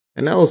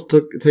And now let's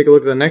take a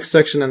look at the next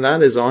section, and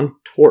that is on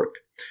torque.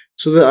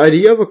 So the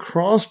idea of a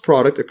cross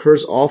product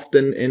occurs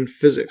often in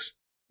physics.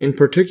 In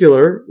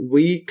particular,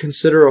 we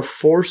consider a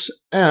force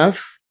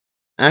F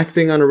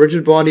acting on a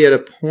rigid body at a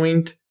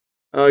point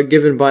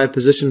given by a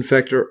position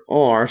vector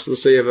r. So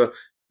let's say you have a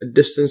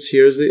distance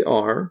here is the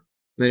r, and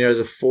then there's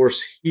a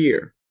force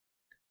here.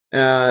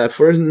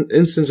 For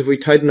instance, if we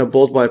tighten a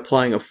bolt by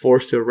applying a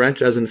force to a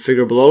wrench, as in the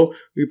figure below,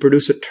 we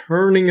produce a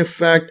turning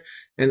effect,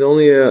 and the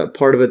only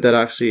part of it that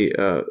actually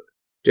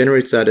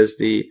generates that is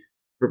the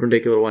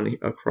perpendicular one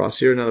across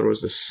here. In other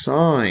words, the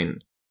sine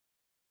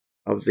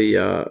of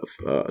the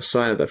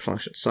sine of that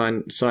function,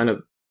 sine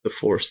of the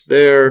force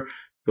there,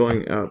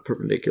 going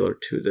perpendicular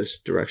to this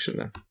direction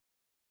there.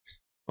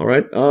 All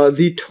right,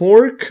 the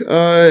torque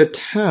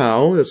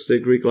tau, that's the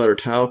Greek letter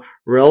tau,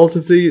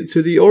 relative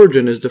to the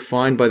origin is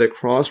defined by the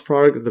cross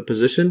product of the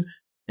position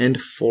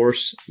and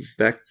force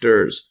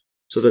vectors.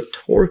 So the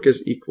torque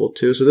is equal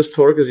to, so this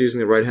torque is using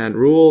the right-hand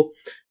rule,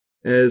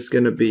 is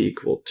going to be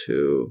equal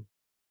to,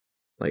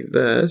 like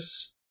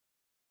this,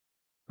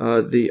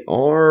 the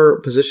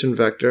r position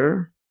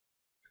vector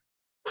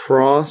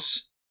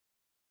cross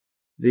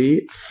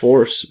the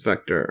force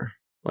vector,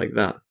 like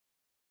that.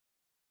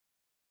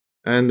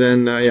 And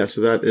then, yeah, so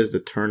that is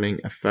the turning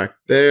effect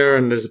there,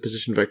 and there's a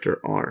position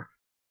vector r,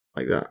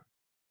 like that.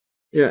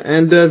 Yeah,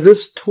 and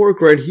this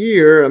torque right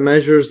here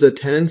measures the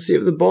tendency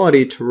of the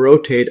body to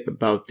rotate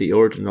about the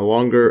origin. The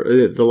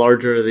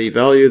larger the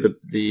value,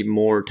 the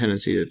more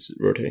tendency it's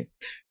rotating.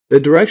 The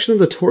direction of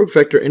the torque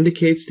vector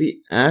indicates the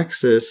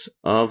axis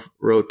of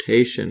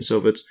rotation. So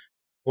if it's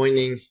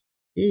pointing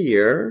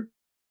here,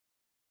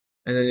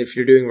 and then if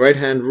you're doing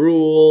right-hand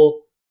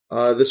rule,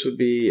 this would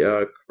be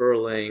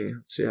curling.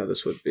 Let's see how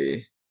this would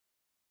be.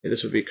 Yeah,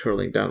 this would be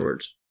curling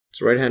downwards.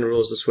 So right-hand rule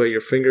is this way. Your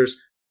fingers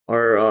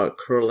are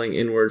curling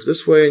inwards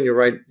this way, and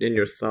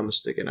your thumb is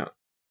sticking out.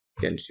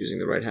 Again, just using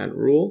the right-hand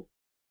rule,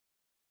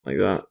 like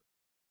that.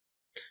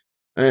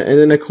 And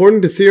then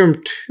according to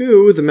theorem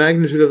 2, the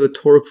magnitude of the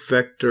torque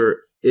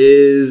vector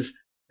is,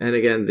 and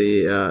again,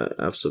 the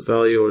absolute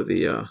value or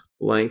the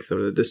length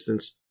or the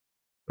distance,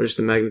 or just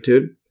the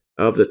magnitude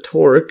of the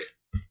torque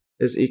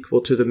is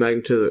equal to the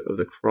magnitude of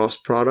the cross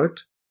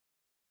product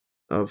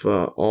of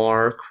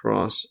r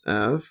cross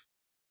f,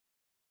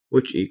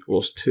 which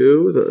equals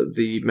to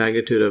the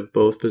magnitude of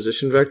both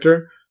position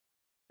vector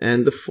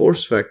and the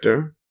force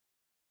vector,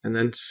 and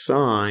then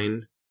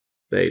sine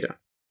theta.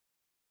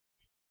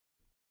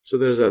 So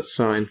there's that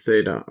sine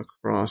theta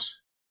across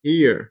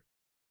here,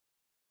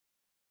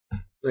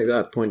 like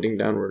that, pointing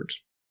downwards.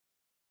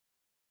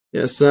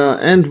 Yes,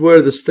 and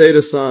where this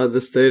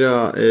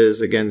theta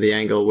is, again, the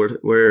angle,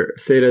 where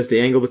theta is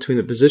the angle between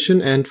the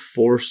position and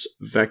force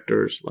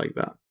vectors, like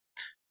that.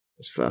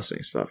 It's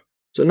fascinating stuff.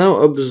 So now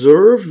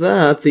observe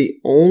that the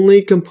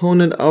only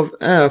component of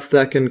F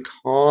that can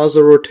cause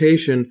a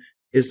rotation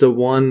is the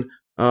one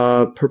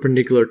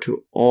perpendicular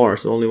to R.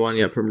 So the only one,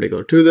 yeah,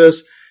 perpendicular to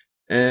this.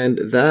 And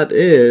that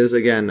is,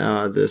 again,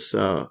 this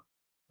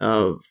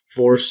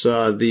force,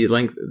 the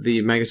length,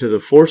 the magnitude of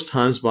the force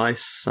times by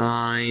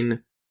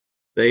sine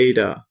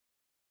theta.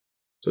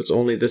 So it's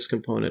only this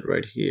component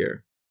right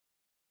here,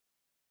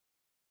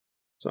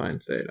 sine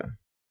theta.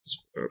 It's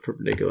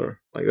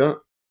perpendicular, like that.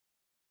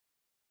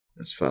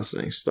 That's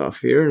fascinating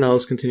stuff here. Now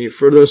let's continue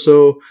further.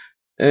 So,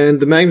 and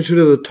the magnitude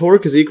of the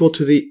torque is equal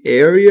to the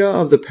area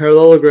of the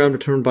parallelogram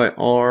determined by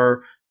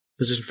R,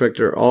 position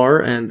vector R,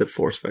 and the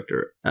force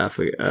vector F,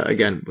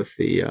 again, with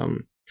the,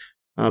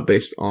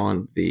 based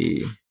on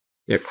the,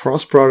 yeah,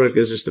 cross product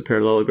is just the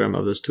parallelogram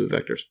of those two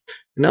vectors.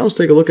 And now let's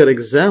take a look at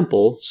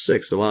example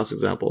 6, the last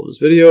example of this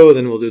video,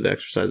 then we'll do the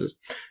exercises.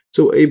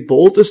 So a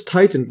bolt is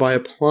tightened by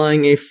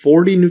applying a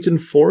 40 Newton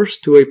force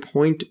to a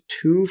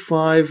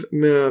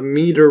 0.25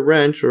 meter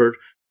wrench, or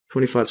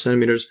 25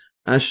 centimeters,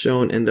 as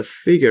shown in the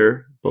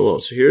figure below.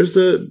 So here's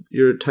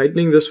you're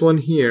tightening this one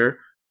here,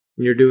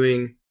 and you're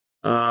doing,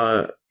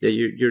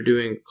 you're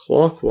doing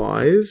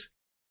clockwise.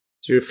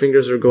 So your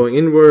fingers are going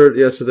inward.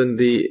 Yeah, so then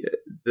the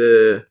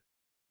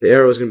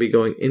arrow is going to be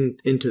going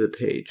into the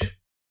page,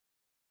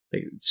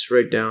 like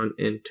straight down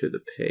into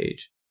the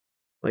page.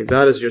 Like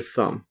that is your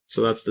thumb.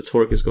 So that's the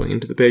torque is going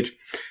into the page.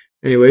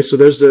 Anyway, so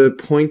there's the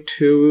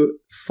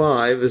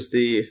 0.25 is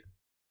the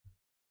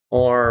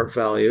R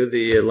value,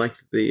 the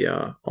length of the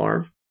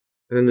R.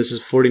 And then this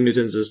is 40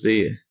 newtons is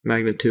the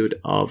magnitude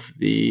of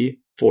the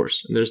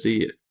force. And there's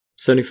the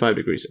 75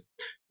 degrees.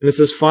 And it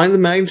says find the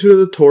magnitude of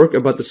the torque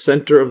about the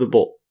center of the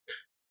bolt.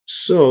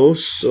 So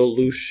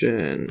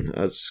solution,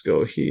 let's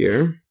go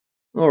here.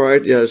 All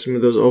right, yeah, let's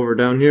move those over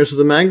down here. So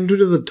the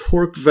magnitude of the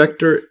torque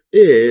vector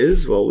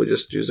is, well, we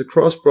just use a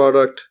cross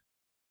product.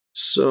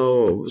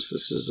 So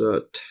this is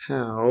a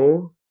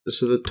tau.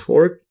 This is the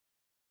torque.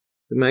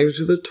 The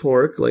magnitude of the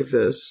torque, like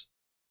this.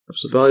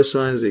 Absolute value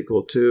sign is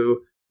equal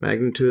to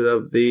magnitude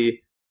of the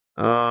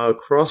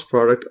cross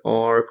product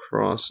R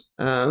cross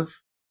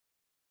F.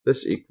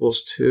 This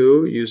equals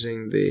to,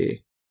 using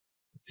the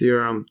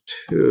theorem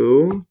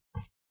 2.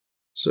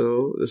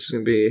 So this is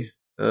going to be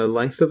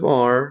length of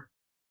R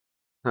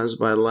times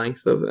by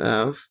length of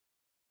F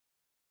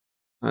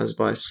times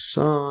by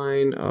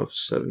sine of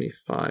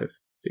 75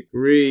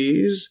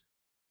 degrees.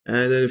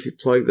 And then if you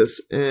plug this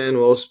in,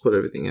 we'll also put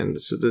everything in.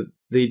 So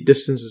the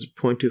distance is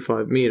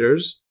 0.25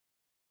 meters.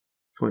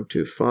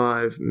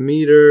 0.25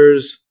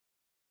 meters.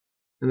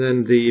 And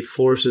then the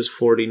force is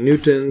 40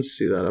 newtons.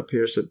 See that up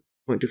here? So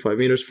 0.25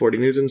 meters, 40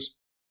 newtons.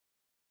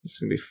 It's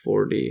going to be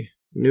 40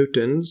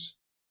 newtons.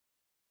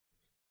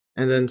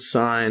 And then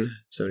sine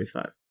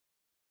 75.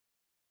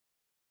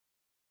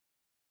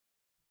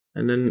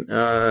 And then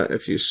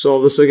if you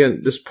solve this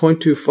again, this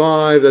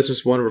 0.25, that's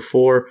just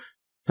 1/4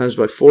 times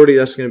by 40.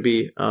 That's going to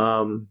be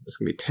 10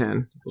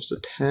 equals to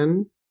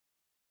 10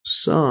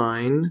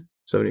 sine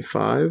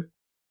 75.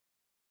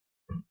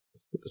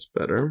 Let's put this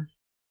better.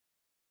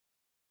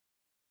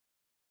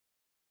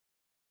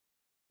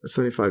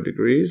 75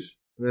 degrees.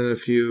 And then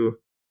if you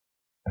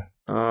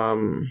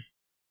and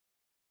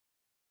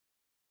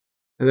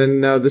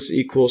then now this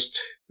equals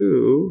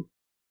to,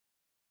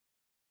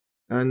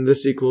 and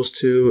this equals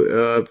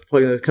to,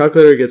 plugging in the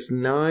calculator, gets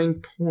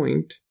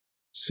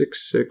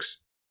 9.66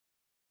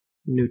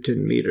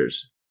 Newton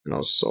meters. And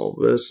I'll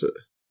solve this,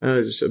 and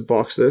I'll just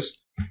box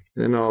this, and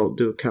then I'll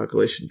do a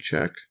calculation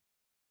check.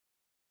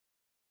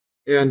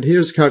 And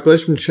here's a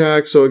calculation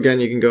check. So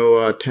again, you can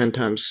go 10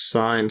 times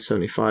sine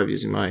 75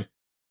 using my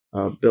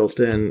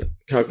built-in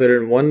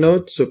calculator in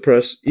OneNote. So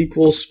press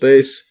equals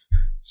space.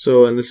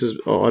 So, and this is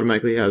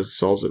automatically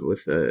solves it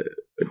with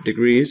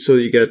degrees. So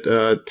you get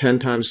 10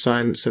 times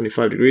sine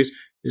 75 degrees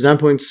is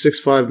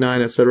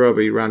 9.659, etc.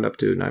 But you round up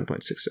to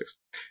 9.66.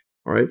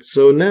 All right.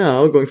 So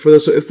now going further.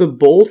 So if the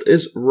bolt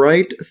is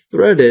right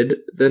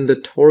threaded, then the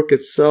torque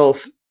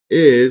itself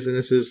is, and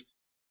this is,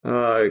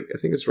 I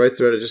think it's right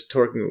threaded, just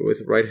torquing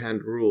with right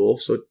hand rule.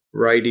 So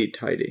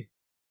righty-tighty.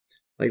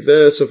 Like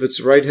this. So if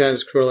it's right hand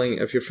is curling,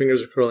 if your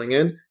fingers are curling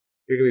in,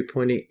 you're going to be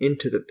pointing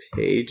into the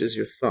page as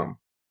your thumb.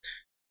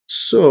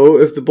 So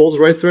if the bolt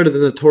is right threaded,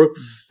 then the torque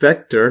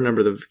vector,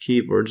 remember the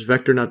keywords,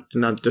 vector,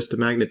 not just the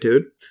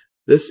magnitude,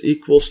 this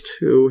equals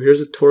to, here's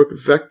the torque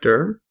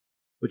vector,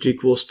 which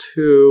equals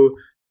to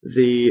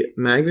the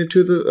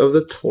magnitude of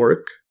the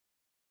torque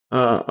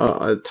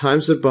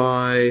times it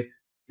by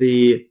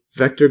the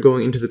vector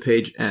going into the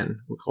page n.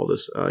 We'll call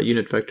this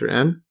unit vector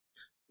n.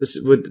 This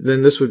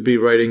would be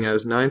writing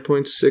as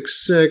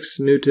 9.66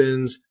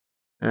 newtons,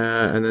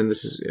 and then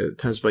this is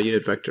times by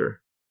unit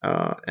vector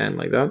n,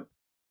 like that.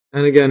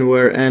 And again,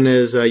 where n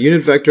is a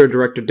unit vector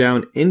directed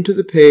down into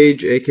the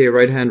page, aka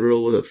right hand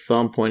rule with a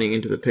thumb pointing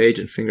into the page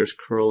and fingers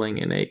curling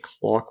in a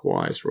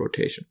clockwise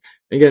rotation.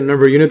 Again,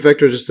 remember, unit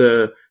vector is just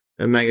a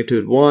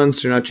magnitude 1,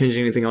 so you're not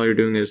changing anything. All you're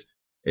doing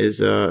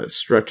is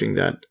stretching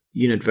that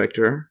unit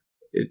vector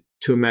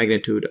to a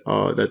magnitude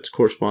that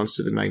corresponds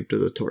to the magnitude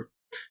of the torque.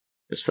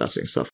 It's fascinating stuff.